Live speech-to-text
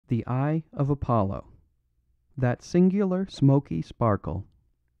The eye of Apollo, that singular smoky sparkle,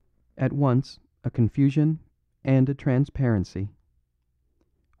 at once a confusion and a transparency,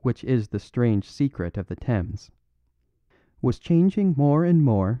 which is the strange secret of the Thames, was changing more and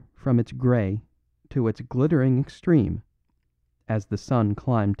more from its grey to its glittering extreme as the sun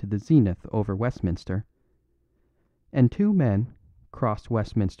climbed to the zenith over Westminster, and two men crossed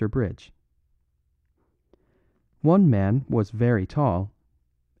Westminster Bridge. One man was very tall,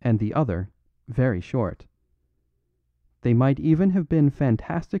 and the other very short. They might even have been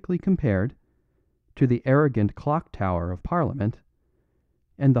fantastically compared to the arrogant clock tower of Parliament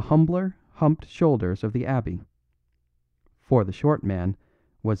and the humbler humped shoulders of the Abbey, for the short man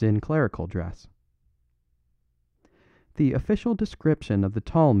was in clerical dress. The official description of the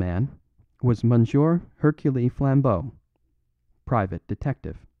tall man was Monsieur Hercule Flambeau, private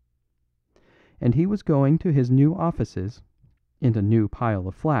detective, and he was going to his new offices in a new pile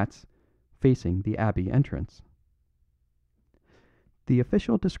of flats facing the Abbey entrance. The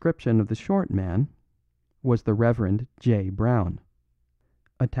official description of the short man was the Reverend J. Brown,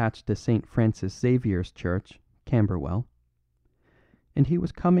 attached to St. Francis Xavier's Church, Camberwell, and he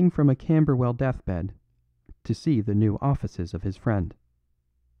was coming from a Camberwell deathbed to see the new offices of his friend.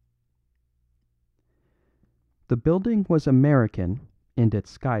 The building was American in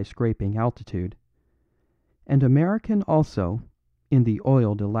its skyscraping altitude, and American also in the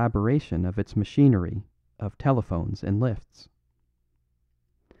oiled elaboration of its machinery of telephones and lifts.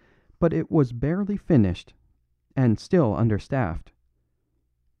 But it was barely finished and still understaffed.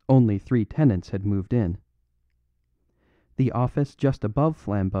 Only 3 tenants had moved in. The office just above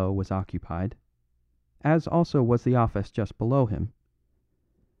Flambeau was occupied, as also was the office just below him.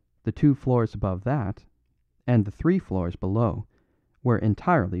 The 2 floors above that, and the 3 floors below, were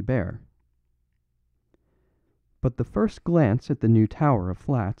entirely bare. But the first glance at the new tower of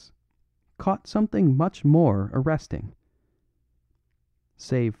flats caught something much more arresting.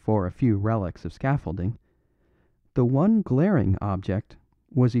 Save for a few relics of scaffolding, the one glaring object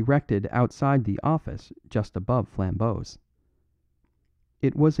was erected outside the office just above Flambeau's.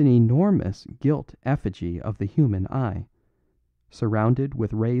 It was an enormous gilt effigy of the human eye, surrounded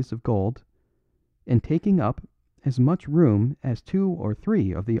with rays of gold, and taking up as much room as 2 or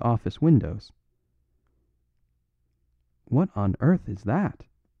 3 of the office windows. "What on earth is that?"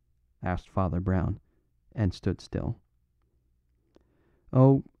 asked Father Brown, and stood still.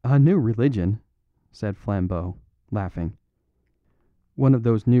 "Oh, a new religion," said Flambeau, laughing. "One of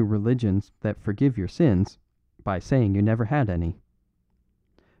those new religions that forgive your sins by saying you never had any.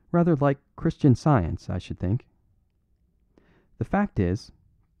 Rather like Christian Science, I should think. The fact is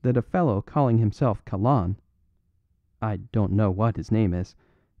that a fellow calling himself Kalon, I don't know what his name is,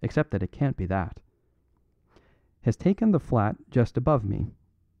 except that it can't be that, has taken the flat just above me.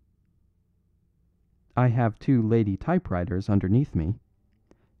 I have 2 lady typewriters underneath me,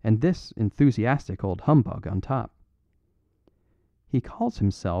 and this enthusiastic old humbug on top. He calls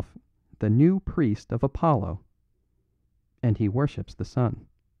himself the new priest of Apollo, and he worships the sun."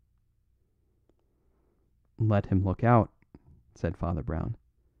 "Let him look out," said Father Brown.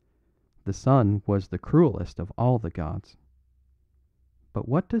 "The sun was the cruelest of all the gods. But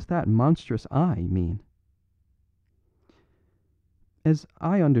what does that monstrous eye mean?" "As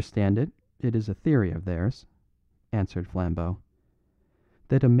I understand it, it is a theory of theirs," answered Flambeau,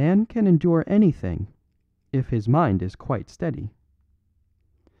 "that a man can endure anything if his mind is quite steady.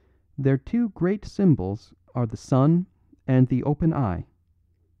 Their 2 great symbols are the sun and the open eye,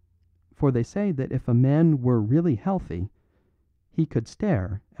 for they say that if a man were really healthy, he could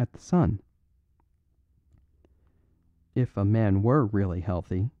stare at the sun." "If a man were really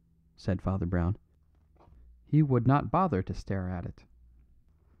healthy," said Father Brown, "he would not bother to stare at it."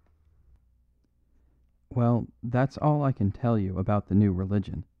 "Well, that's all I can tell you about the new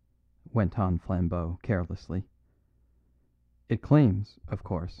religion," went on Flambeau carelessly. "It claims, of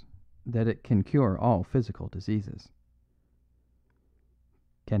course, that it can cure all physical diseases."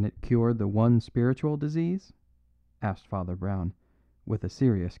 "Can it cure the one spiritual disease?" asked Father Brown, with a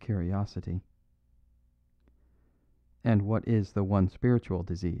serious curiosity. "And what is the one spiritual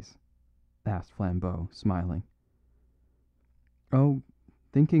disease?" asked Flambeau, smiling. "Oh,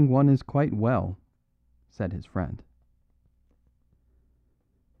 thinking one is quite well," said his friend.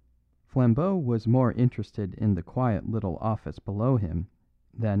 Flambeau was more interested in the quiet little office below him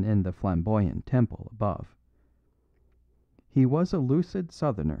than in the flamboyant temple above. He was a lucid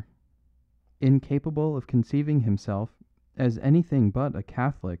southerner, incapable of conceiving himself as anything but a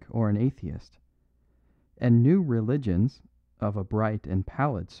Catholic or an atheist, and new religions, of a bright and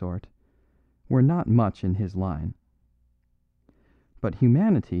pallid sort, were not much in his line. But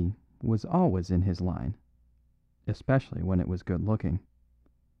humanity was always in his line, especially when it was good looking.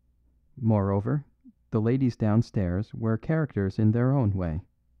 Moreover, the ladies downstairs were characters in their own way.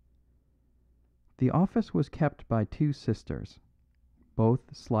 The office was kept by two sisters, both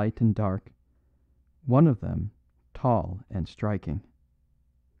slight and dark, one of them tall and striking.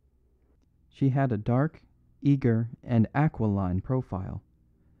 She had a dark, eager, and aquiline profile,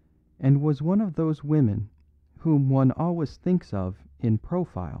 and was one of those women whom one always thinks of in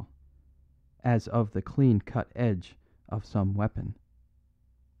profile, as of the clean-cut edge of some weapon.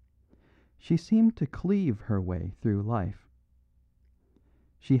 She seemed to cleave her way through life.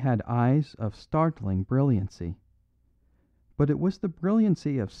 She had eyes of startling brilliancy, but it was the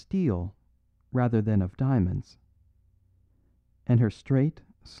brilliancy of steel rather than of diamonds. And her straight,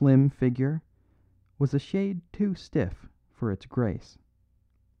 slim figure was a shade too stiff for its grace.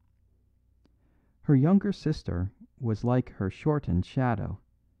 Her younger sister was like her shortened shadow,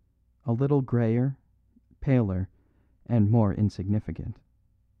 a little grayer, paler, and more insignificant.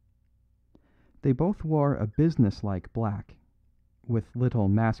 They both wore a businesslike black, with little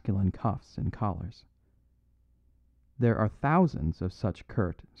masculine cuffs and collars. There are thousands of such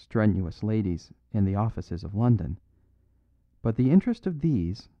curt, strenuous ladies in the offices of London, but the interest of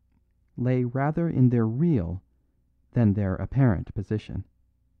these lay rather in their real than their apparent position.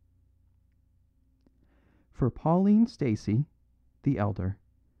 For Pauline Stacey, the elder,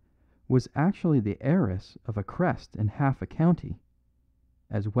 was actually the heiress of a crest and half a county,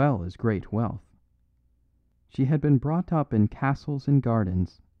 as well as great wealth. She had been brought up in castles and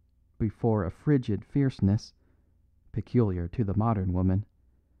gardens before a frigid fierceness, peculiar to the modern woman,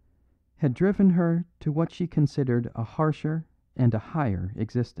 had driven her to what she considered a harsher and a higher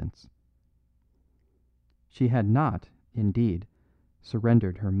existence. She had not, indeed,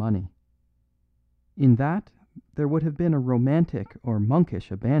 surrendered her money. In that there would have been a romantic or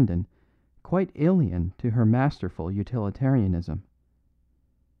monkish abandon quite alien to her masterful utilitarianism.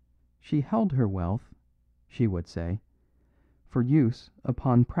 She held her wealth, she would say, for use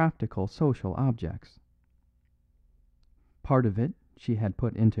upon practical social objects. Part of it she had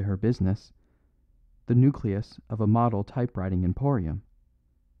put into her business, the nucleus of a model typewriting emporium.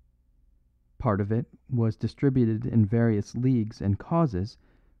 Part of it was distributed in various leagues and causes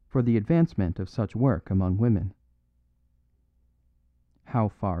for the advancement of such work among women. How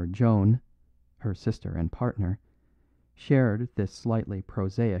far Joan, her sister and partner, shared this slightly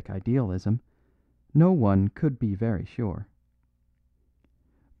prosaic idealism, no one could be very sure.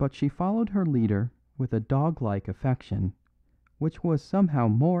 But she followed her leader with a dog-like affection which was somehow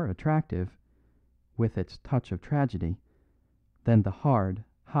more attractive, with its touch of tragedy, than the hard,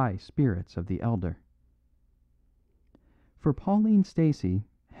 high spirits of the elder. For Pauline Stacey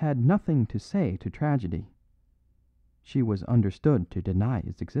had nothing to say to tragedy. She was understood to deny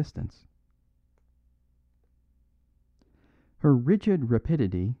its existence. Her rigid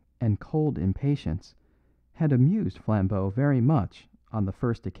rapidity and cold impatience had amused Flambeau very much on the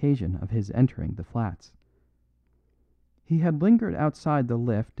first occasion of his entering the flats. He had lingered outside the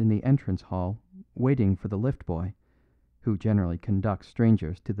lift in the entrance hall, waiting for the lift boy, who generally conducts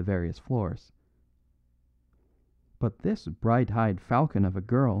strangers to the various floors. But this bright-eyed falcon of a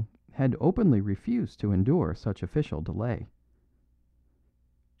girl had openly refused to endure such official delay.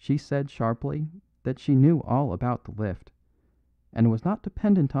 She said sharply that she knew all about the lift, and was not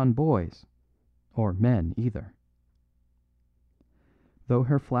dependent on boys, or men either. Though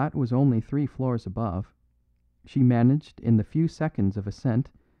her flat was only 3 floors above, she managed in the few seconds of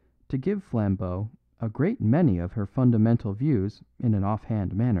ascent to give Flambeau a great many of her fundamental views in an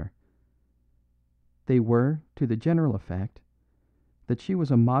offhand manner. They were to the general effect that she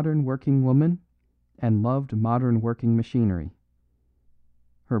was a modern working woman and loved modern working machinery.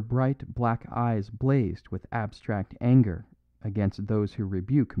 Her bright black eyes blazed with abstract anger against those who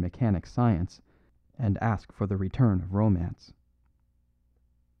rebuke mechanic science and ask for the return of romance.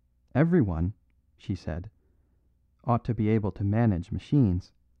 Everyone, she said, ought to be able to manage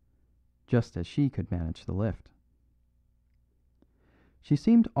machines, just as she could manage the lift. She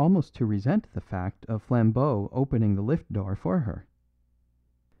seemed almost to resent the fact of Flambeau opening the lift door for her.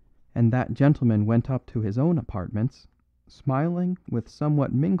 And that gentleman went up to his own apartments, smiling with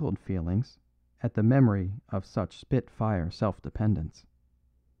somewhat mingled feelings at the memory of such spitfire self-dependence.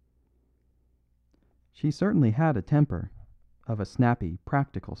 She certainly had a temper, of a snappy,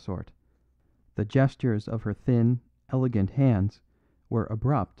 practical sort. The gestures of her thin, elegant hands were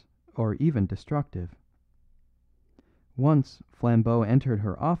abrupt or even destructive. Once Flambeau entered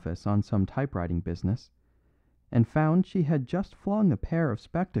her office on some typewriting business, and found she had just flung a pair of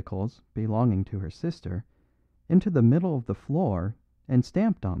spectacles belonging to her sister into the middle of the floor and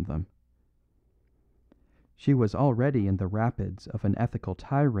stamped on them. She was already in the rapids of an ethical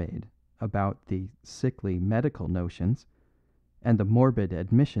tirade about the sickly medical notions and the morbid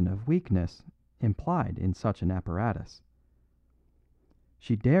admission of weakness implied in such an apparatus.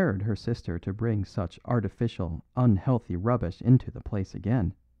 She dared her sister to bring such artificial, unhealthy rubbish into the place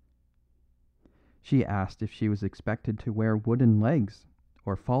again. She asked if she was expected to wear wooden legs,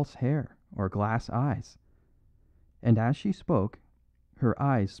 or false hair, or glass eyes, and as she spoke, her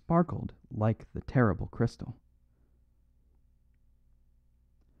eyes sparkled like the terrible crystal.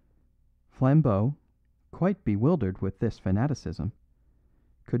 Flambeau, quite bewildered with this fanaticism,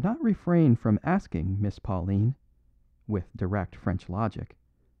 could not refrain from asking Miss Pauline, with direct French logic,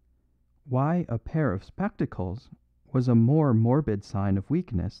 why a pair of spectacles was a more morbid sign of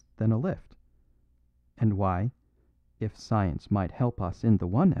weakness than a lift, and why, if science might help us in the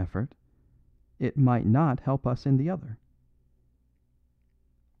one effort, it might not help us in the other.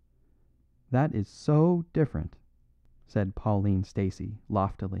 "That is so different," said Pauline Stacey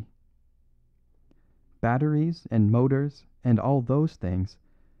loftily. "Batteries and motors and all those things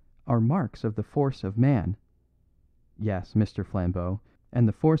are marks of the force of man. Yes, Mr. Flambeau, and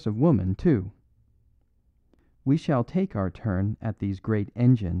the force of woman, too. We shall take our turn at these great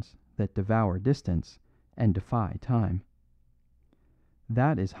engines that devour distance and defy time.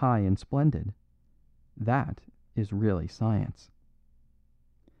 That is high and splendid. That is really science.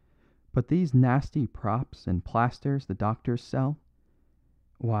 But these nasty props and plasters the doctors sell,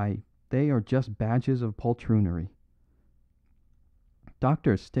 why, they are just badges of poltroonery.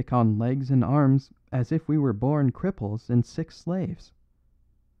 Doctors stick on legs and arms as if we were born cripples and sick slaves.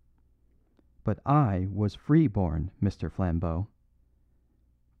 But I was free-born, Mr. Flambeau.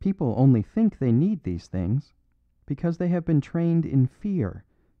 People only think they need these things because they have been trained in fear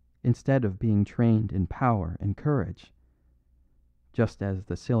instead of being trained in power and courage, just as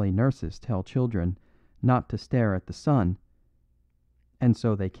the silly nurses tell children not to stare at the sun, and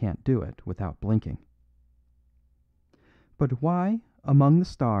so they can't do it without blinking. But why, among the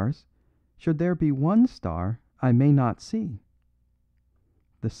stars, should there be one star I may not see?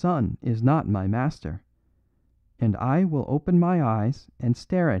 The sun is not my master, and I will open my eyes and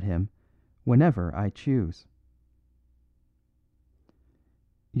stare at him whenever I choose."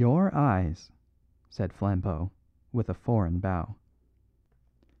 "Your eyes," said Flambeau, with a foreign bow,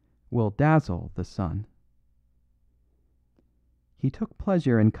 "will dazzle the sun." He took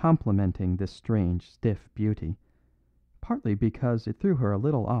pleasure in complimenting this strange, stiff beauty, partly because it threw her a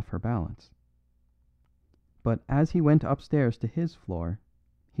little off her balance. But as he went upstairs to his floor,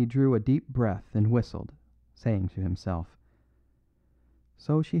 he drew a deep breath and whistled, saying to himself,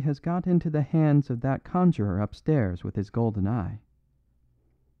 "So she has got into the hands of that conjurer upstairs with his golden eye."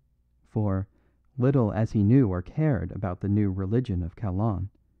 For, little as he knew or cared about the new religion of Calonne,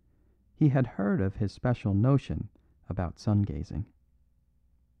 he had heard of his special notion about sun-gazing.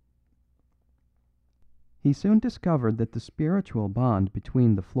 He soon discovered that the spiritual bond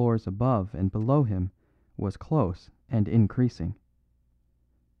between the floors above and below him was close and increasing.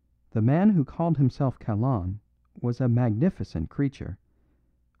 The man who called himself Calonne was a magnificent creature,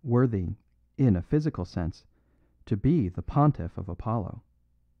 worthy, in a physical sense, to be the pontiff of Apollo.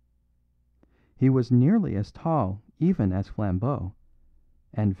 He was nearly as tall even as Flambeau,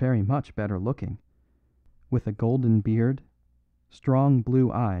 and very much better looking, with a golden beard, strong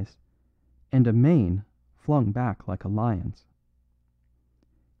blue eyes, and a mane flung back like a lion's.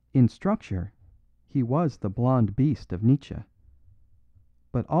 In structure, he was the blonde beast of Nietzsche.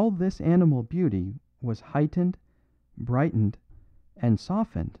 But all this animal beauty was heightened, brightened, and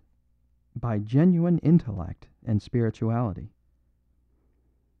softened by genuine intellect and spirituality.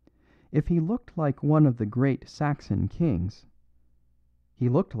 If he looked like one of the great Saxon kings, he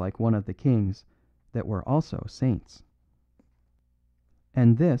looked like one of the kings that were also saints.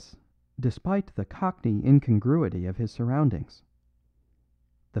 And this, despite the cockney incongruity of his surroundings.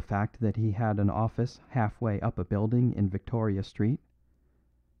 The fact that he had an office halfway up a building in Victoria Street,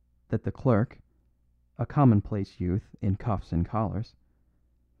 that the clerk, a commonplace youth in cuffs and collars,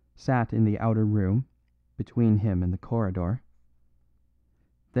 sat in the outer room between him and the corridor,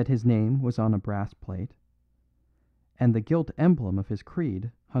 that his name was on a brass plate, and the gilt emblem of his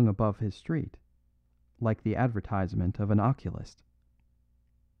creed hung above his street, like the advertisement of an oculist.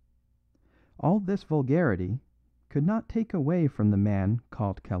 All this vulgarity could not take away from the man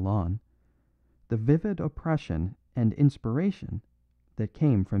called Calonne the vivid oppression and inspiration that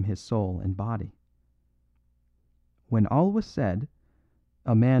came from his soul and body. When all was said,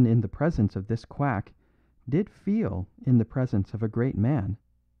 a man in the presence of this quack did feel in the presence of a great man.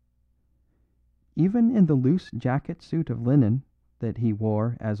 Even in the loose jacket suit of linen that he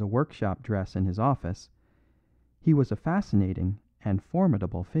wore as a workshop dress in his office, he was a fascinating and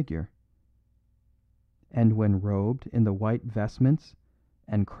formidable figure. And when robed in the white vestments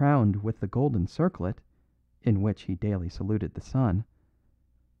and crowned with the golden circlet, in which he daily saluted the sun,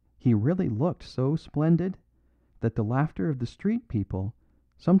 he really looked so splendid that the laughter of the street people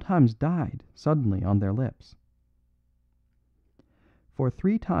sometimes died suddenly on their lips. For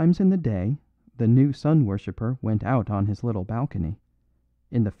 3 times in the day the new sun worshipper went out on his little balcony,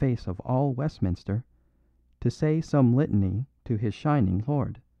 in the face of all Westminster, to say some litany to his shining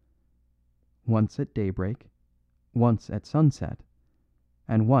lord. Once at daybreak, once at sunset,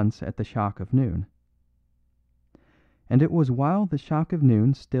 and once at the shock of noon. And it was while the shock of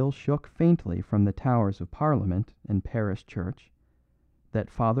noon still shook faintly from the towers of Parliament and Parish Church that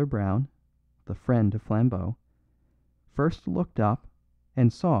Father Brown, the friend of Flambeau, first looked up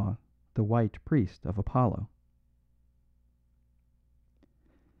and saw the white priest of Apollo.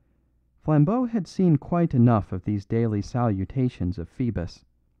 Flambeau had seen quite enough of these daily salutations of Phoebus,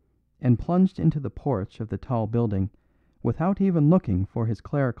 and plunged into the porch of the tall building without even looking for his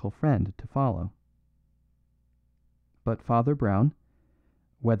clerical friend to follow. But Father Brown,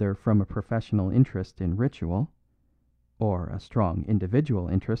 whether from a professional interest in ritual, or a strong individual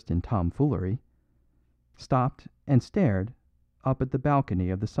interest in tomfoolery, stopped and stared up at the balcony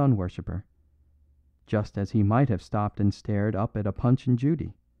of the sun worshipper, just as he might have stopped and stared up at a Punch and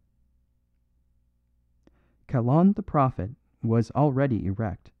Judy. Kalon the prophet was already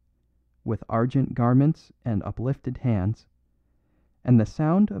erect, with argent garments and uplifted hands, and the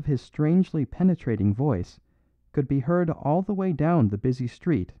sound of his strangely penetrating voice could be heard all the way down the busy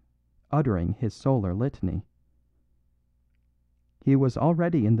street uttering his solar litany. He was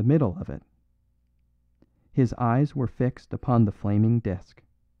already in the middle of it. His eyes were fixed upon the flaming disk.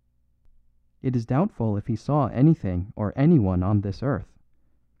 It is doubtful if he saw anything or anyone on this earth.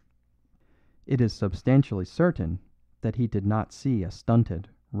 It is substantially certain that he did not see a stunted,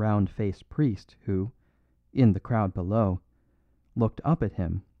 round-faced priest who, in the crowd below, looked up at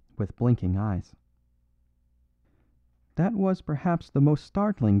him with blinking eyes. That was perhaps the most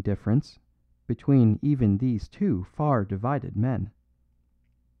startling difference between even these 2 far divided men.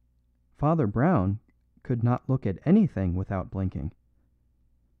 Father Brown could not look at anything without blinking,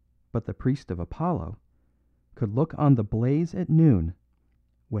 but the priest of Apollo could look on the blaze at noon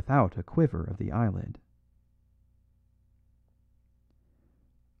without a quiver of the eyelid.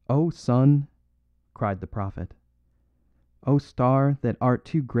 "O sun," cried the prophet, "O star that art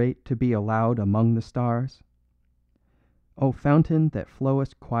too great to be allowed among the stars, O fountain that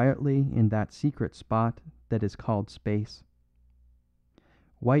flowest quietly in that secret spot that is called space,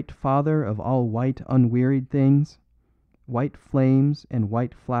 white father of all white unwearied things, white flames and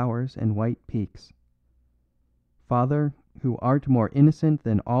white flowers and white peaks, Father who art more innocent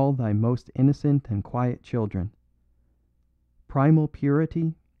than all thy most innocent and quiet children, primal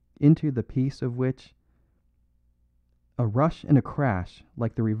purity into the peace of which a rush and a crash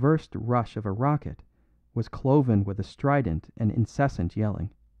like the reversed rush of a rocket was cloven with a strident and incessant yelling.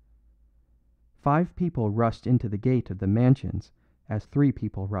 5 people rushed into the gate of the mansions as 3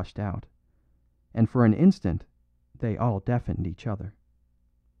 people rushed out, and for an instant they all deafened each other.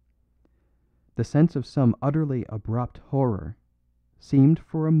 The sense of some utterly abrupt horror seemed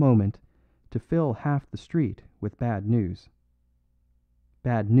for a moment to fill half the street with bad news.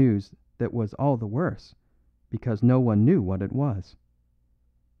 Bad news that was all the worse because no one knew what it was.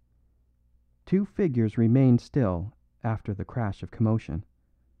 2 figures remained still after the crash of commotion: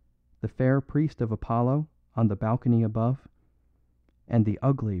 the fair priest of Apollo on the balcony above, and the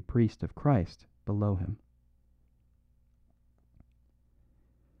ugly priest of Christ below him.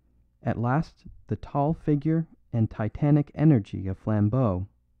 At last the tall figure and titanic energy of Flambeau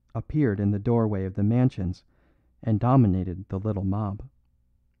appeared in the doorway of the mansions and dominated the little mob.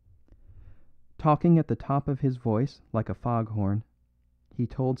 Talking at the top of his voice like a foghorn, he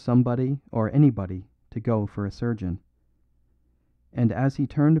told somebody or anybody to go for a surgeon. And as he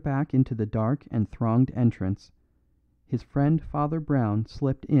turned back into the dark and thronged entrance, his friend Father Brown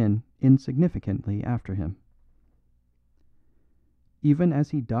slipped in insignificantly after him. Even as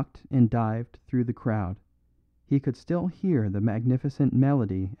he ducked and dived through the crowd, he could still hear the magnificent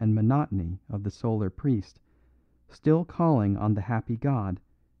melody and monotony of the solar priest, still calling on the happy God,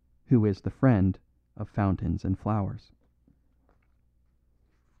 who is the friend of fountains and flowers.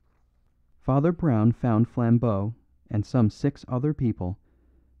 Father Brown found Flambeau and some 6 other people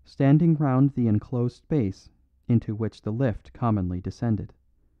standing round the enclosed space into which the lift commonly descended.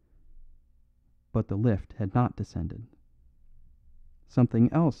 But the lift had not descended.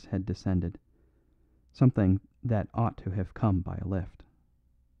 Something else had descended, something that ought to have come by a lift.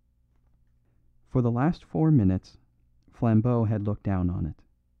 For the last 4 minutes Flambeau had looked down on it,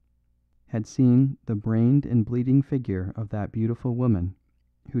 had seen the brained and bleeding figure of that beautiful woman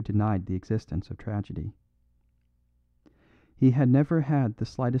who denied the existence of tragedy. He had never had the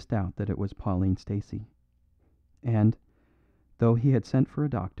slightest doubt that it was Pauline Stacey, and, though he had sent for a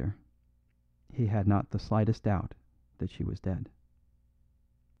doctor, he had not the slightest doubt that she was dead.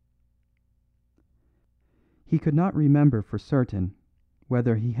 He could not remember for certain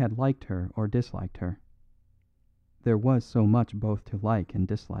whether he had liked her or disliked her. There was so much both to like and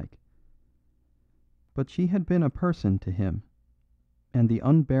dislike. But she had been a person to him, and the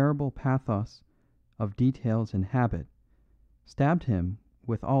unbearable pathos of details and habit stabbed him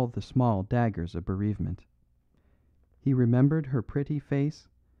with all the small daggers of bereavement. He remembered her pretty face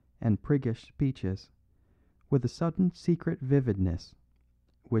and priggish speeches with a sudden secret vividness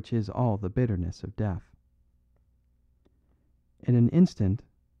which is all the bitterness of death. In an instant,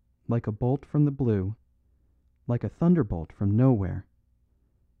 like a bolt from the blue, like a thunderbolt from nowhere,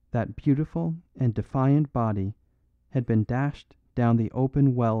 that beautiful and defiant body had been dashed down the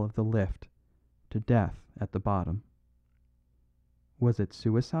open well of the lift to death at the bottom. Was it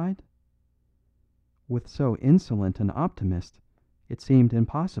suicide? With so insolent an optimist, it seemed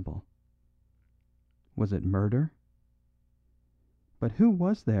impossible. Was it murder? But who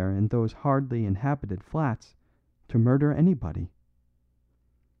was there in those hardly inhabited flats to murder anybody?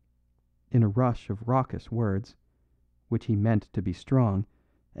 In a rush of raucous words, which he meant to be strong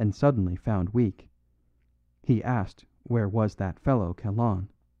and suddenly found weak, he asked where was that fellow Kalon.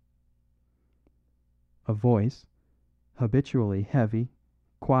 A voice, habitually heavy,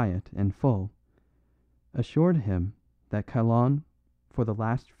 quiet, and full, assured him that Kalon, for the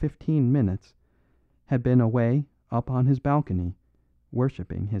last 15 minutes, had been away up on his balcony,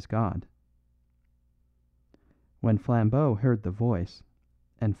 worshipping his god. When Flambeau heard the voice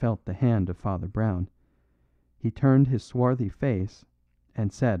and felt the hand of Father Brown, he turned his swarthy face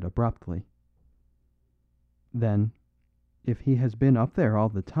and said abruptly, "Then, if he has been up there all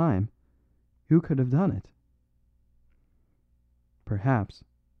the time, who could have done it?" "Perhaps,"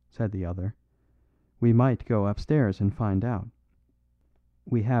 said the other, "we might go upstairs and find out.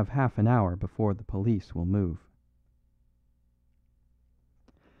 We have half an hour before the police will move."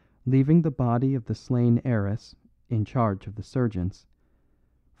 Leaving the body of the slain heiress in charge of the surgeons,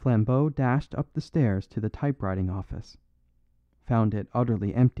 Flambeau dashed up the stairs to the typewriting office, found it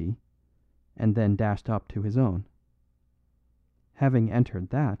utterly empty, and then dashed up to his own. Having entered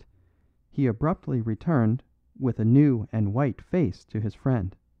that, he abruptly returned with a new and white face to his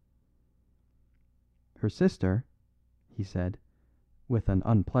friend. "Her sister," he said, with an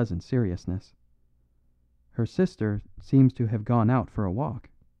unpleasant seriousness, "her sister seems to have gone out for a walk."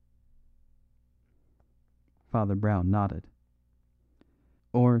 Father Brown nodded.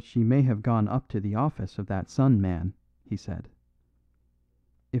 "Or she may have gone up to the office of that Sun man," he said.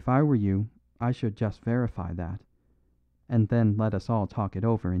 "If I were you, I should just verify that, and then let us all talk it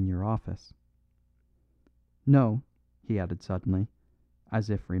over in your office. No," he added suddenly, as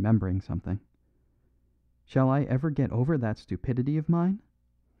if remembering something. "Shall I ever get over that stupidity of mine?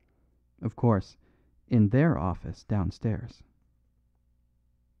 Of course, in their office downstairs."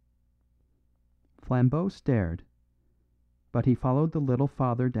 Flambeau stared, but he followed the little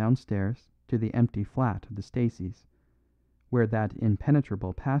father downstairs to the empty flat of the Stacys, where that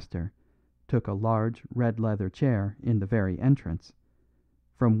impenetrable pastor took a large red leather chair in the very entrance,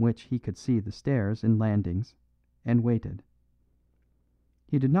 from which he could see the stairs and landings, and waited.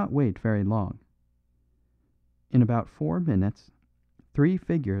 He did not wait very long. In about 4 minutes 3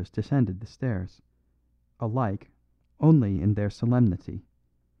 figures descended the stairs, alike only in their solemnity.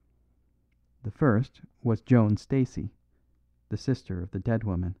 The first was Joan Stacey, the sister of the dead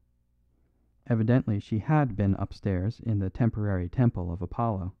woman. Evidently she had been upstairs in the temporary temple of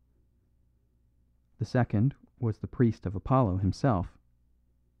Apollo. The second was the priest of Apollo himself,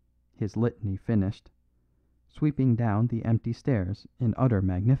 his litany finished, sweeping down the empty stairs in utter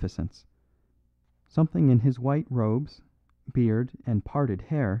magnificence. Something in his white robes, beard, and parted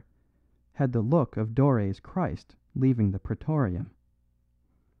hair had the look of Dore's Christ leaving the praetorium.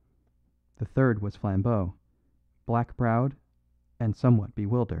 The third was Flambeau, black-browed and somewhat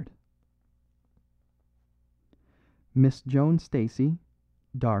bewildered. Miss Joan Stacey,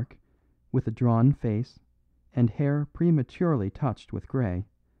 dark, with a drawn face and hair prematurely touched with grey,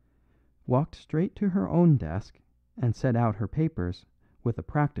 walked straight to her own desk and set out her papers with a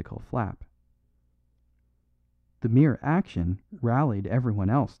practical flap. The mere action rallied everyone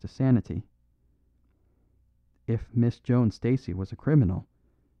else to sanity. If Miss Joan Stacey was a criminal,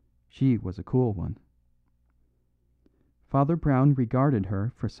 she was a cool one. Father Brown regarded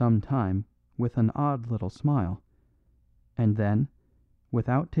her for some time with an odd little smile, and then,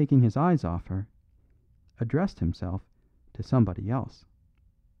 without taking his eyes off her, addressed himself to somebody else.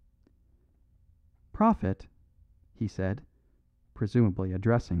 "Prophet," he said, presumably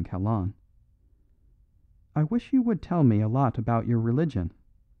addressing Kalon, "I wish you would tell me a lot about your religion."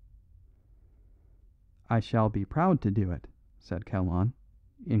 "I shall be proud to do it," said Kalon,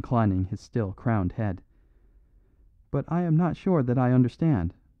 inclining his still crowned head. "But I am not sure that I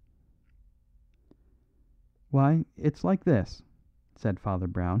understand." "Why, it's like this," said Father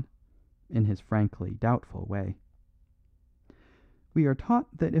Brown, in his frankly doubtful way. "We are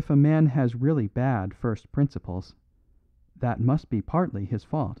taught that if a man has really bad first principles, that must be partly his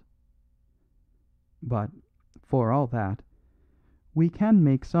fault. But, for all that, we can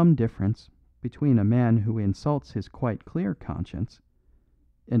make some difference between a man who insults his quite clear conscience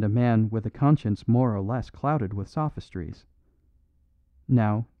and a man with a conscience more or less clouded with sophistries.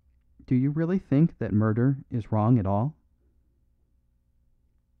 Now, do you really think that murder is wrong at all?"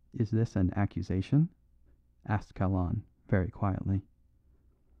 "Is this an accusation?" asked Kalon, very quietly.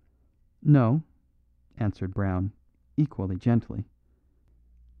 "No," answered Brown, equally gently.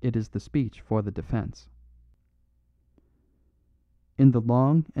 "It is the speech for the defense." In the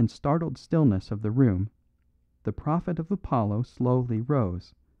long and startled stillness of the room, the prophet of Apollo slowly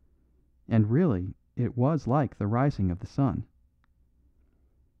rose, and really it was like the rising of the sun.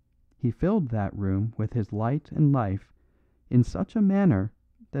 He filled that room with his light and life in such a manner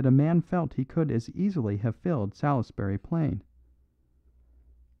that a man felt he could as easily have filled Salisbury Plain.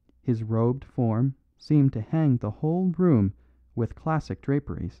 His robed form seemed to hang the whole room with classic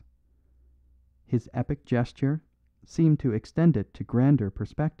draperies. His epic gesture seemed to extend it to grander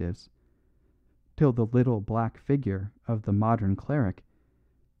perspectives, till the little black figure of the modern cleric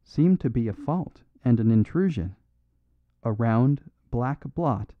seemed to be a fault and an intrusion, a round black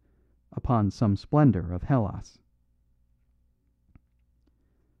blot upon some splendor of Hellas.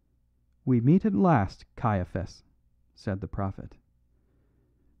 "We meet at last, Caiaphas," said the prophet.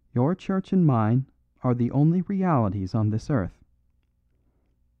 "Your church and mine are the only realities on this earth.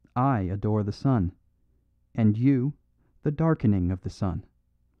 I adore the sun, and you the darkening of the sun.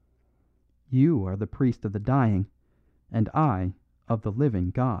 You are the priest of the dying, and I of the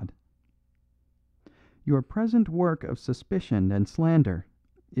living God. Your present work of suspicion and slander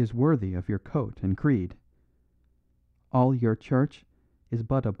is worthy of your coat and creed. All your church is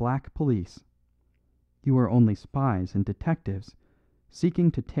but a black police. You are only spies and detectives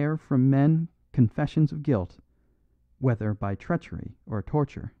seeking to tear from men confessions of guilt, whether by treachery or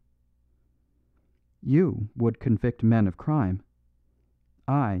torture. You would convict men of crime.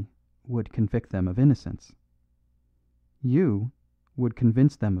 I would convict them of innocence. You would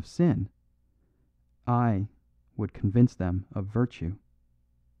convince them of sin. I would convince them of virtue.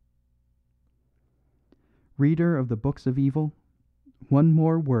 Reader of the books of evil, one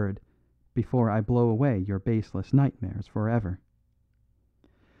more word before I blow away your baseless nightmares forever.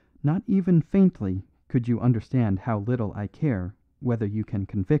 Not even faintly could you understand how little I care whether you can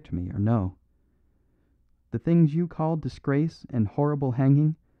convict me or no. The things you call disgrace and horrible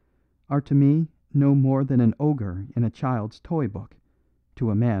hanging are to me no more than an ogre in a child's toy book to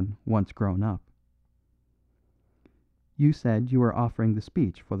a man once grown up. You said you were offering the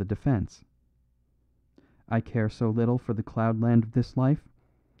speech for the defense. I care so little for the cloudland of this life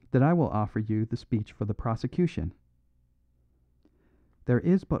that I will offer you the speech for the prosecution. There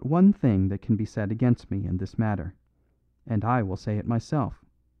is but one thing that can be said against me in this matter, and I will say it myself.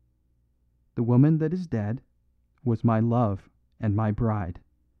 The woman that is dead was my love and my bride.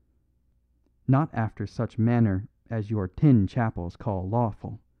 Not after such manner as your tin chapels call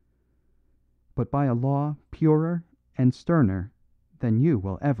lawful, but by a law purer and sterner than you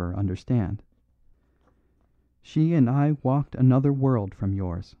will ever understand. She and I walked another world from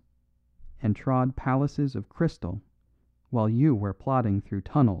yours, and trod palaces of crystal while you were plodding through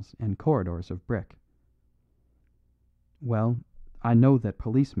tunnels and corridors of brick. Well, I know that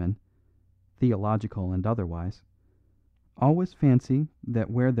policemen, theological and otherwise, always fancy that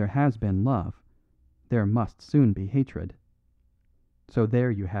where there has been love, there must soon be hatred. So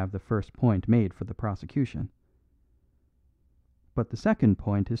there you have the first point made for the prosecution. But the second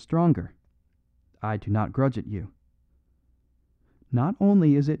point is stronger. I do not grudge it you. Not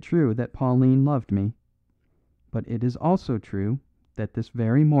only is it true that Pauline loved me, but it is also true that this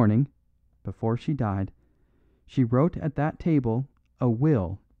very morning, before she died, she wrote at that table a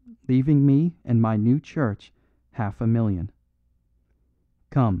will leaving me and my new church $500,000.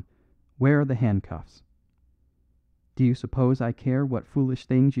 Come, where are the handcuffs? Do you suppose I care what foolish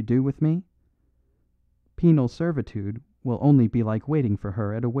things you do with me? Penal servitude will only be like waiting for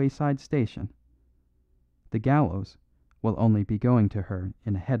her at a wayside station. The gallows will only be going to her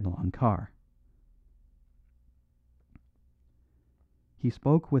in a headlong car." He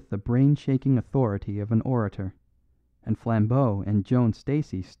spoke with the brain-shaking authority of an orator, and Flambeau and Joan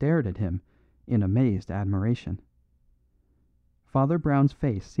Stacey stared at him in amazed admiration. Father Brown's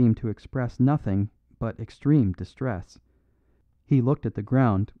face seemed to express nothing but extreme distress. He looked at the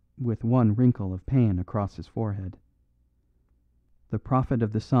ground with one wrinkle of pain across his forehead. The prophet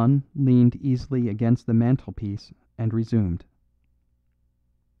of the sun leaned easily against the mantelpiece and resumed.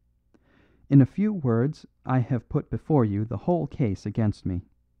 "In a few words I have put before you the whole case against me.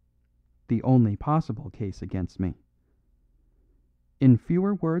 The only possible case against me. In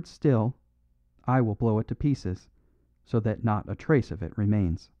fewer words still, I will blow it to pieces, so that not a trace of it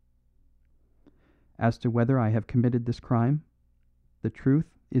remains. As to whether I have committed this crime, the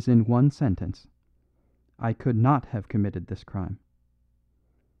truth is in one sentence. I could not have committed this crime.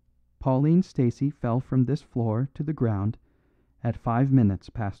 Pauline Stacey fell from this floor to the ground at 5 minutes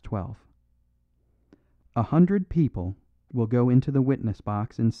past 12. 100 people will go into the witness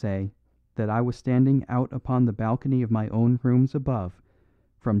box and say that I was standing out upon the balcony of my own rooms above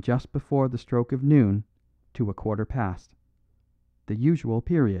from just before the stroke of noon to a quarter past, the usual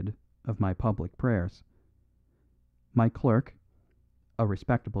period of my public prayers. My clerk, a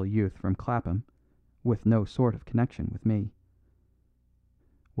respectable youth from Clapham, with no sort of connection with me,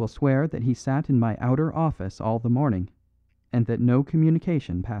 will swear that he sat in my outer office all the morning, and that no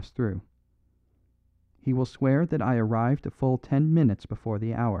communication passed through. He will swear that I arrived a full 10 minutes before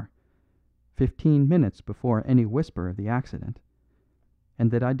the hour, 15 minutes before any whisper of the accident,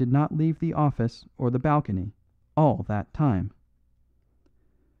 and that I did not leave the office or the balcony all that time.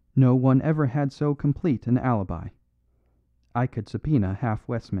 No one ever had so complete an alibi. I could subpoena half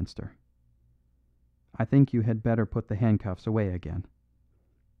Westminster. I think you had better put the handcuffs away again.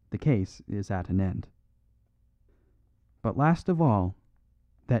 The case is at an end. But last of all,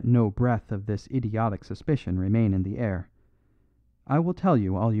 that no breath of this idiotic suspicion remain in the air, I will tell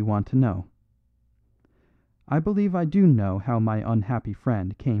you all you want to know. I believe I do know how my unhappy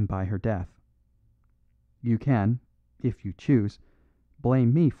friend came by her death. You can, if you choose,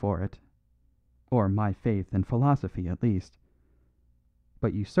 blame me for it, or my faith and philosophy at least,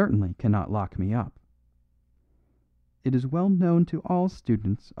 but you certainly cannot lock me up. It is well known to all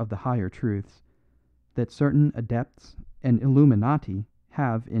students of the higher truths that certain adepts and illuminati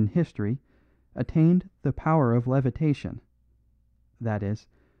have in history attained the power of levitation, that is,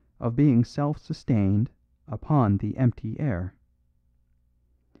 of being self-sustained upon the empty air.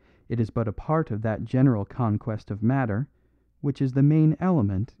 It is but a part of that general conquest of matter which is the main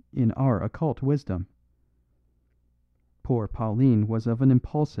element in our occult wisdom. Poor Pauline was of an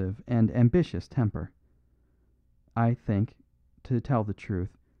impulsive and ambitious temper. I think, to tell the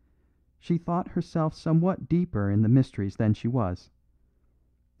truth, she thought herself somewhat deeper in the mysteries than she was,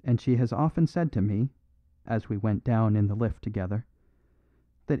 and she has often said to me, as we went down in the lift together,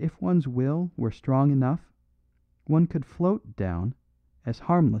 that if one's will were strong enough, one could float down as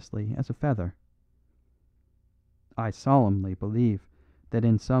harmlessly as a feather. I solemnly believe that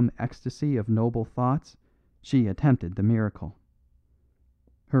in some ecstasy of noble thoughts she attempted the miracle.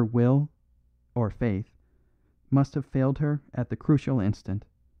 Her will, or faith, must have failed her at the crucial instant,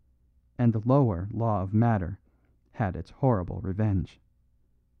 and the lower law of matter had its horrible revenge.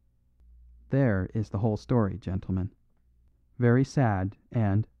 There is the whole story, gentlemen. Very sad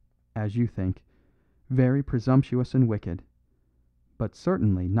and, as you think, very presumptuous and wicked, but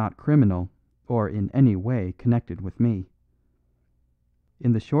certainly not criminal or in any way connected with me.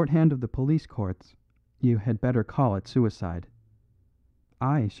 In the shorthand of the police courts, you had better call it suicide.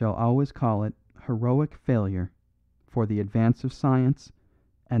 I shall always call it heroic failure for the advance of science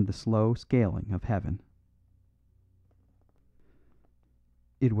and the slow scaling of heaven.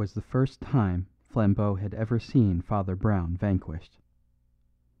 It was the first time Flambeau had ever seen Father Brown vanquished.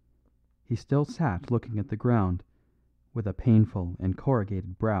 He still sat looking at the ground, with a painful and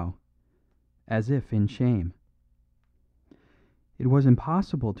corrugated brow, as if in shame. It was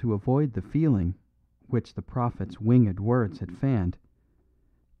impossible to avoid the feeling, which the prophet's winged words had fanned,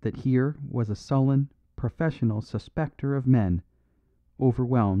 that here was a sullen, professional suspecter of men,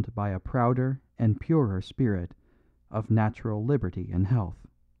 overwhelmed by a prouder and purer spirit of natural liberty and health.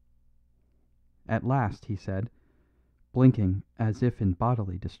 At last he said, blinking as if in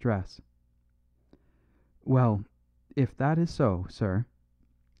bodily distress, "Well, if that is so, sir,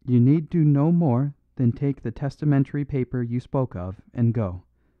 you need do no more than take the testamentary paper you spoke of and go.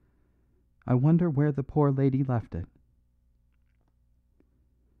 I wonder where the poor lady left it."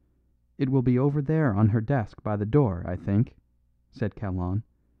 "It will be over there on her desk by the door, I think," said Kalon,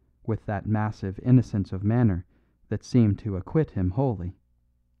 with that massive innocence of manner that seemed to acquit him wholly.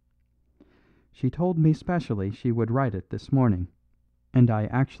 "She told me specially she would write it this morning, and I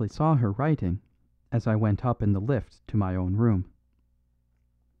actually saw her writing as I went up in the lift to my own room."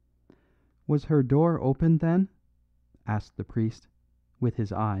 "Was her door open, then?" asked the priest, with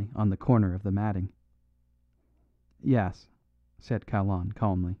his eye on the corner of the matting. "Yes," said Kalon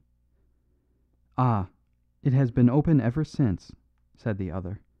calmly. "Ah, it has been open ever since," said the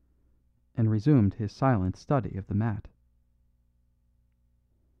other, and resumed his silent study of the mat.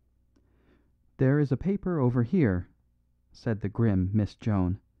 "There is a paper over here," said the grim Miss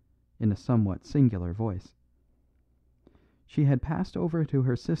Joan, in a somewhat singular voice. She had passed over to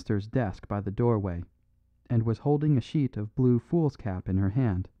her sister's desk by the doorway, and was holding a sheet of blue foolscap in her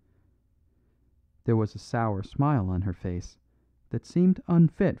hand. There was a sour smile on her face that seemed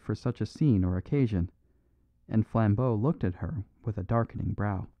unfit for such a scene or occasion, and Flambeau looked at her with a darkening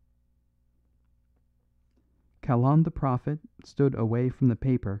brow. Kalon the prophet stood away from the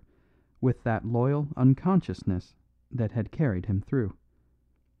paper with that loyal unconsciousness that had carried him through.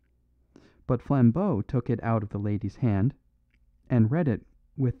 But Flambeau took it out of the lady's hand and read it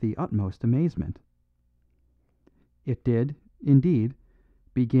with the utmost amazement. It did, indeed,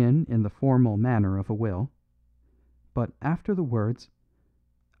 begin in the formal manner of a will, but after the words,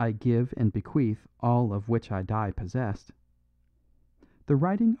 "I give and bequeath all of which I die possessed," the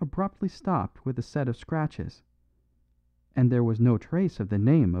writing abruptly stopped with a set of scratches, and there was no trace of the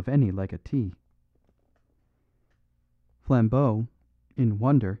name of any legatee. Flambeau, in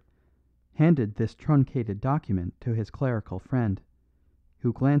wonder, handed this truncated document to his clerical friend,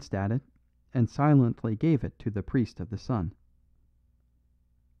 who glanced at it and silently gave it to the priest of the sun.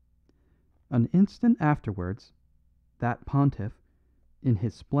 An instant afterwards, that pontiff, in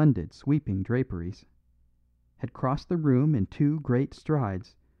his splendid sweeping draperies, had crossed the room in 2 great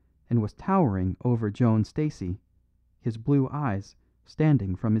strides and was towering over Joan Stacey, his blue eyes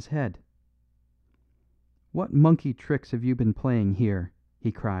standing from his head. "What monkey tricks have you been playing here?"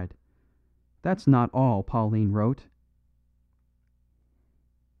 he cried. "That's not all Pauline wrote."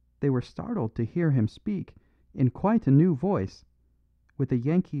 They were startled to hear him speak in quite a new voice, with a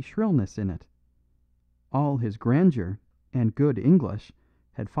Yankee shrillness in it. All his grandeur and good English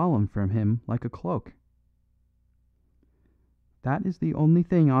had fallen from him like a cloak. "That is the only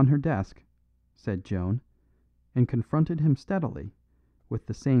thing on her desk," said Joan, and confronted him steadily, with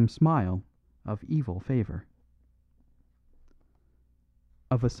the same smile of evil favour.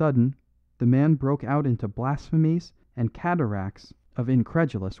 Of a sudden the man broke out into blasphemies and cataracts of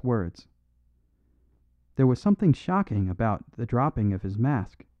incredulous words. There was something shocking about the dropping of his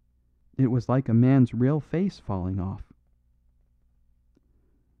mask. It was like a man's real face falling off.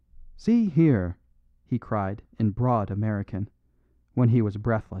 "See here," he cried in broad American, when he was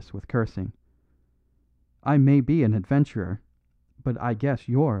breathless with cursing. "I may be an adventurer, but I guess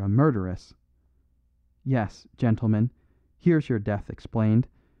you're a murderess. Yes, gentlemen, here's your death explained,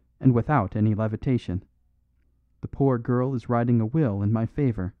 and without any levitation. The poor girl is writing a will in my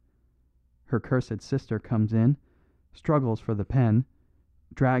favour. Her cursed sister comes in, struggles for the pen,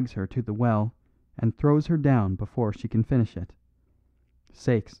 drags her to the well, and throws her down before she can finish it.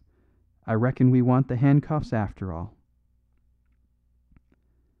 Sakes, I reckon we want the handcuffs after all."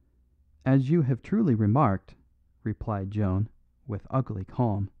 "As you have truly remarked," replied Joan, with ugly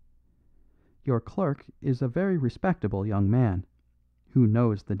calm, "your clerk is a very respectable young man, who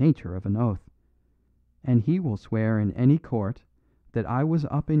knows the nature of an oath, and he will swear in any court that I was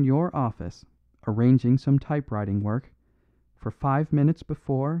up in your office arranging some typewriting work for 5 minutes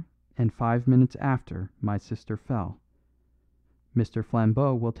before and 5 minutes after my sister fell. Mr.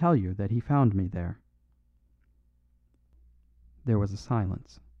 Flambeau will tell you that he found me there." There was a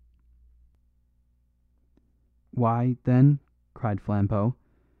silence. "Why, then," cried Flambeau,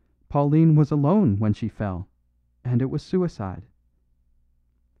 "Pauline was alone when she fell, and it was suicide."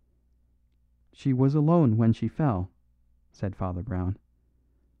 "She was alone when she fell," said Father Brown,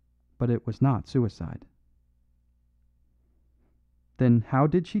 "but it was not suicide." "Then how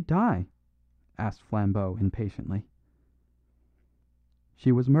did she die?" asked Flambeau impatiently.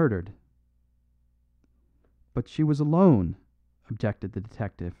 "She was murdered." "But she was alone," objected the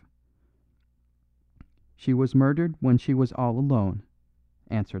detective. "She was murdered when she was all alone,"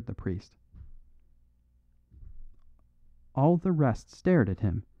 answered the priest. All the rest stared at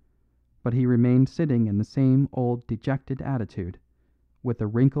him, but he remained sitting in the same old dejected attitude, with a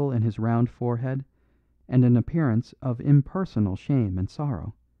wrinkle in his round forehead and an appearance of impersonal shame and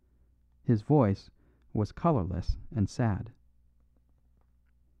sorrow. His voice was colourless and sad.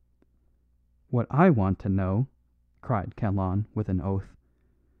 What I want to know," cried Kalon with an oath,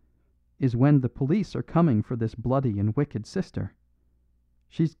 "is when the police are coming for this bloody and wicked sister.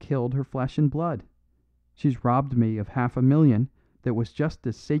 She's killed her flesh and blood. She's robbed me of 500,000 that was just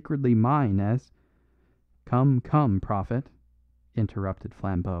as sacredly mine as—" "Come, come, prophet," interrupted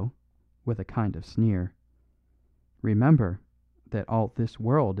Flambeau, with a kind of sneer. "Remember that all this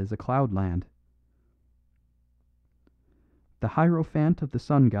world is a cloudland." The hierophant of the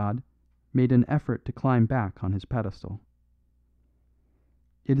sun god made an effort to climb back on his pedestal.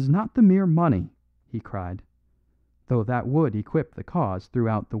 "It is not the mere money," he cried, "though that would equip the cause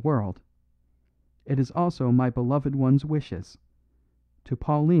throughout the world. It is also my beloved one's wishes. To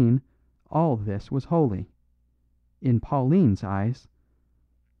Pauline all this was holy. In Pauline's eyes—"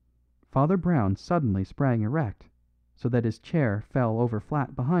 Father Brown suddenly sprang erect, so that his chair fell over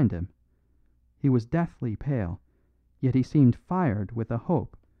flat behind him. He was deathly pale, yet he seemed fired with a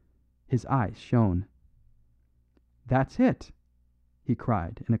hope. His eyes shone. "That's it!" he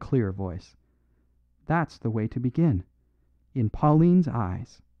cried in a clear voice. "That's the way to begin. In Pauline's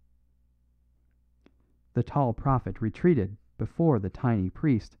eyes." The tall prophet retreated before the tiny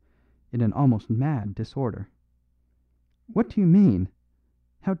priest in an almost mad disorder. "What do you mean?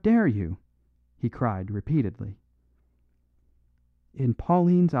 How dare you?" he cried repeatedly. "In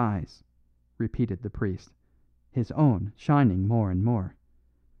Pauline's eyes," repeated the priest, his own shining more and more.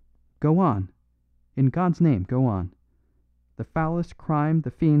 "Go on. In God's name, go on. The foulest crime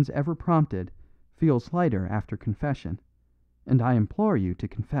the fiends ever prompted feels lighter after confession, and I implore you to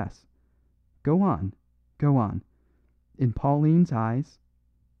confess. Go on, go on. In Pauline's eyes—"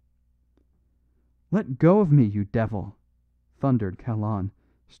 "Let go of me, you devil!" thundered Kalon,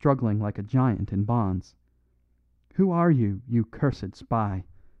 struggling like a giant in bonds. "Who are you, you cursed spy,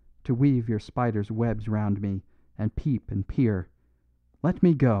 to weave your spider's webs round me and peep and peer? Let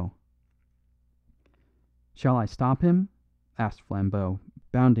me go." "Shall I stop him?" asked Flambeau,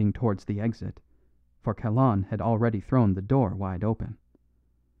 bounding towards the exit, for Kalon had already thrown the door wide open.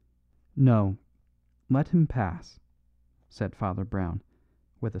 "No, let him pass," said Father Brown,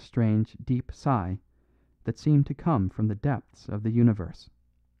 with a strange, deep sigh that seemed to come from the depths of the universe.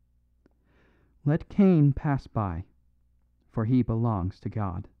 "Let Cain pass by, for he belongs to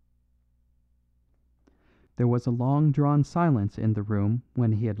God." There was a long drawn silence in the room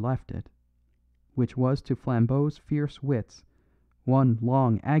when he had left it, which was to Flambeau's fierce wits one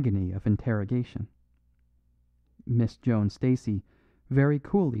long agony of interrogation. Miss Joan Stacey very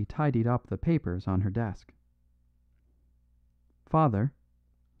coolly tidied up the papers on her desk. "Father,"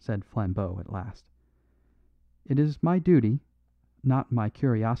 said Flambeau at last, "it is my duty, not my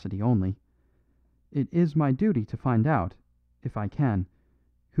curiosity only, it is my duty to find out, if I can,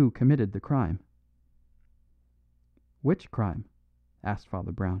 who committed the crime." "Which crime?" asked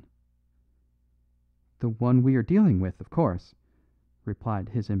Father Brown. "The one we are dealing with, of course," replied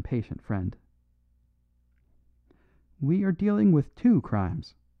his impatient friend. "We are dealing with two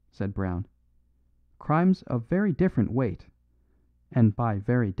crimes," said Brown. "Crimes of very different weight, and by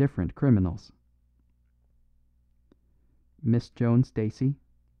very different criminals." Miss Joan Stacey,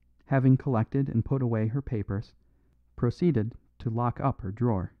 having collected and put away her papers, proceeded to lock up her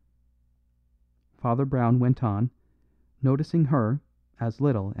drawer. Father Brown went on, noticing her as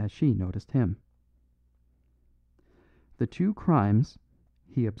little as she noticed him. "The two crimes,"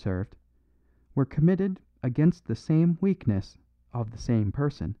 he observed, "were committed against the same weakness of the same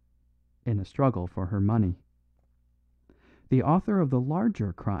person, in a struggle for her money. The author of the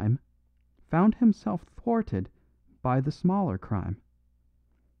larger crime found himself thwarted by the smaller crime.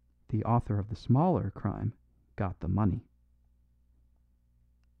 The author of the smaller crime got the money."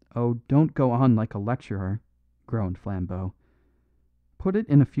 "Oh, don't go on like a lecturer," groaned Flambeau. "Put it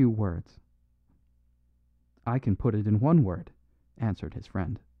in a few words." "I can put it in one word," answered his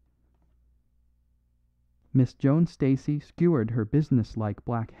friend. Miss Joan Stacey skewered her business-like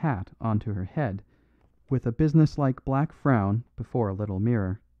black hat onto her head with a business-like black frown before a little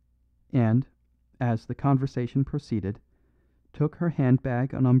mirror, and, as the conversation proceeded, took her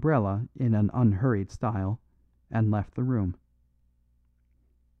handbag and umbrella in an unhurried style, and left the room.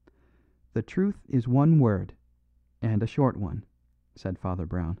 "The truth is one word, and a short one," said Father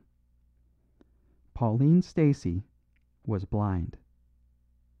Brown. "Pauline Stacey was blind."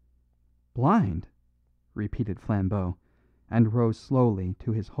 "Blind!" repeated Flambeau, and rose slowly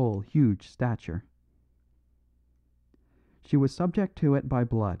to his whole huge stature. "She was subject to it by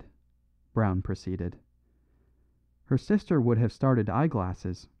blood," Brown proceeded. "Her sister would have started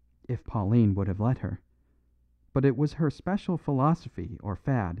eyeglasses if Pauline would have let her, but it was her special philosophy or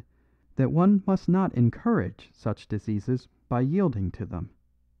fad that one must not encourage such diseases by yielding to them.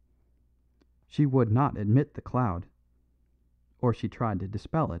 She would not admit the cloud, or she tried to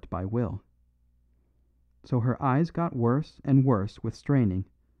dispel it by will. So her eyes got worse and worse with straining,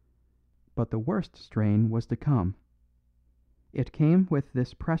 but the worst strain was to come. It came with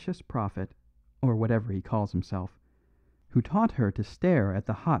this precious prophet, or whatever he calls himself, who taught her to stare at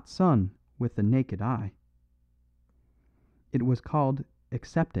the hot sun with the naked eye. It was called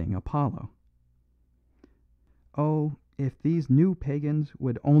accepting Apollo. Oh, if these new pagans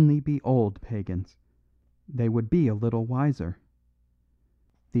would only be old pagans, they would be a little wiser.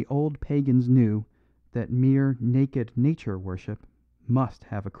 The old pagans knew that mere naked nature worship must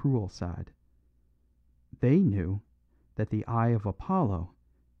have a cruel side. They knew that the eye of Apollo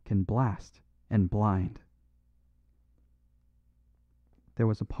can blast and blind. There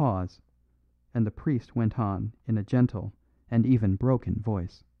was a pause, and the priest went on in a gentle and even broken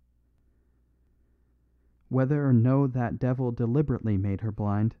voice. Whether or no that devil deliberately made her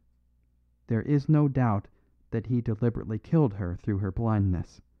blind, there is no doubt that he deliberately killed her through her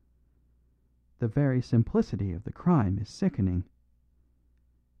blindness. The very simplicity of the crime is sickening.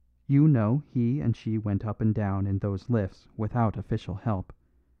 You know he and she went up and down in those lifts without official help.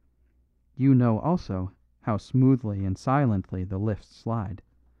 You know also how smoothly and silently the lifts slide.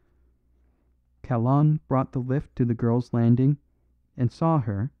 Kalon brought the lift to the girl's landing and saw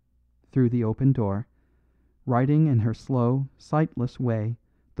her, through the open door, writing in her slow, sightless way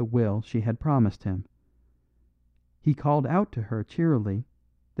the will she had promised him. He called out to her cheerily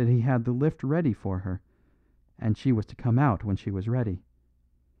that he had the lift ready for her, and she was to come out when she was ready.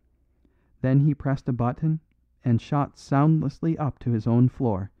 Then he pressed a button and shot soundlessly up to his own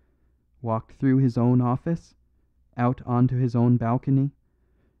floor, walked through his own office, out onto his own balcony,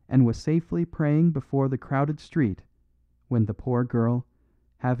 and was safely praying before the crowded street when the poor girl,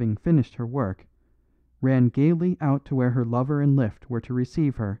 having finished her work, ran gaily out to where her lover and lift were to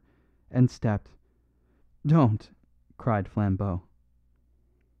receive her, and stepped. "Don't!" cried Flambeau.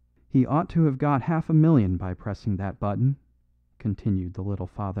 "He ought to have got 500,000 by pressing that button," continued the little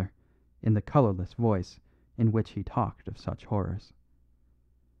father, in the colourless voice in which he talked of such horrors.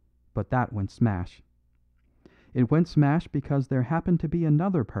 But that went smash. It went smash because there happened to be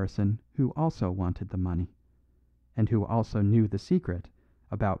another person who also wanted the money, and who also knew the secret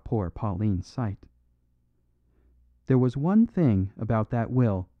about poor Pauline's sight. There was one thing about that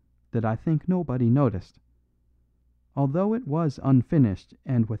will that I think nobody noticed. Although it was unfinished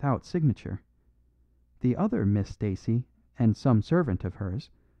and without signature, the other Miss Stacy and some servant of hers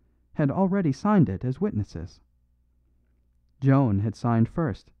had already signed it as witnesses. Joan had signed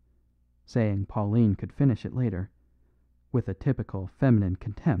first, saying Pauline could finish it later, with a typical feminine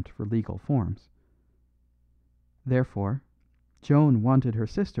contempt for legal forms. Therefore, Joan wanted her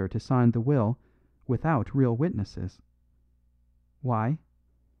sister to sign the will without real witnesses. Why?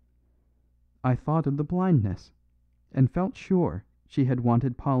 I thought of the blindness, and felt sure she had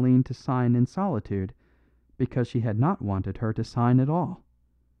wanted Pauline to sign in solitude because she had not wanted her to sign at all.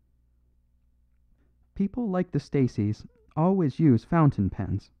 People like the Stacys always use fountain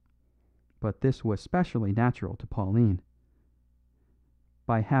pens, but this was specially natural to Pauline.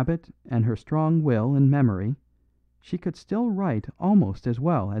 By habit and her strong will and memory, she could still write almost as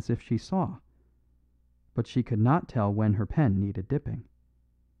well as if she saw, but she could not tell when her pen needed dipping.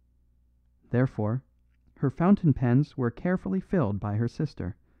 Therefore, her fountain pens were carefully filled by her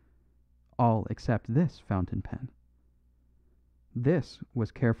sister, all except this fountain pen. This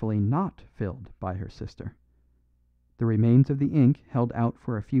was carefully not filled by her sister. The remains of the ink held out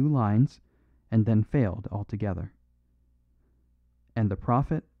for a few lines and then failed altogether. And the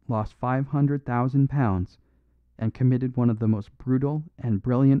prophet lost £500,000 and committed one of the most brutal and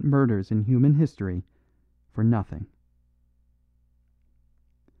brilliant murders in human history for nothing.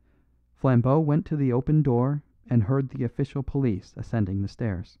 Flambeau went to the open door and heard the official police ascending the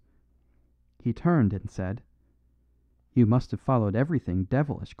stairs. He turned and said, "You must have followed everything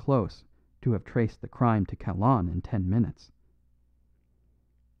devilish close to have traced the crime to Kalon in 10 minutes."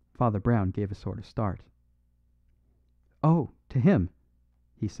 Father Brown gave a sort of start. "Oh, to him,"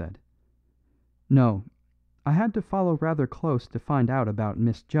 he said. "No, I had to follow rather close to find out about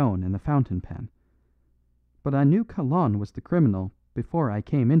Miss Joan and the fountain pen. But I knew Kalon was the criminal before I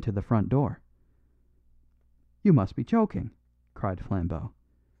came into the front door." "You must be joking," cried Flambeau.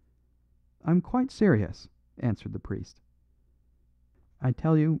 "I'm quite serious," answered the priest. "I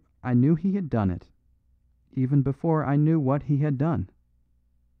tell you I knew he had done it, even before I knew what he had done."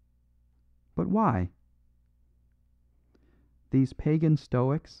 "But why?" "These pagan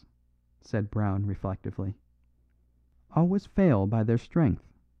Stoics," said Brown reflectively, "always fail by their strength.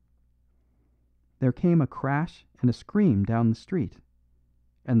 There came a crash and a scream down the street.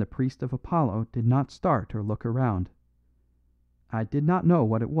 and the priest of Apollo did not start or look around. I did not know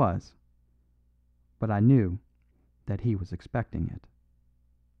what it was, but I knew that he was expecting it.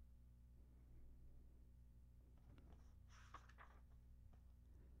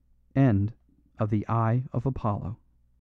 End of The Eye of Apollo.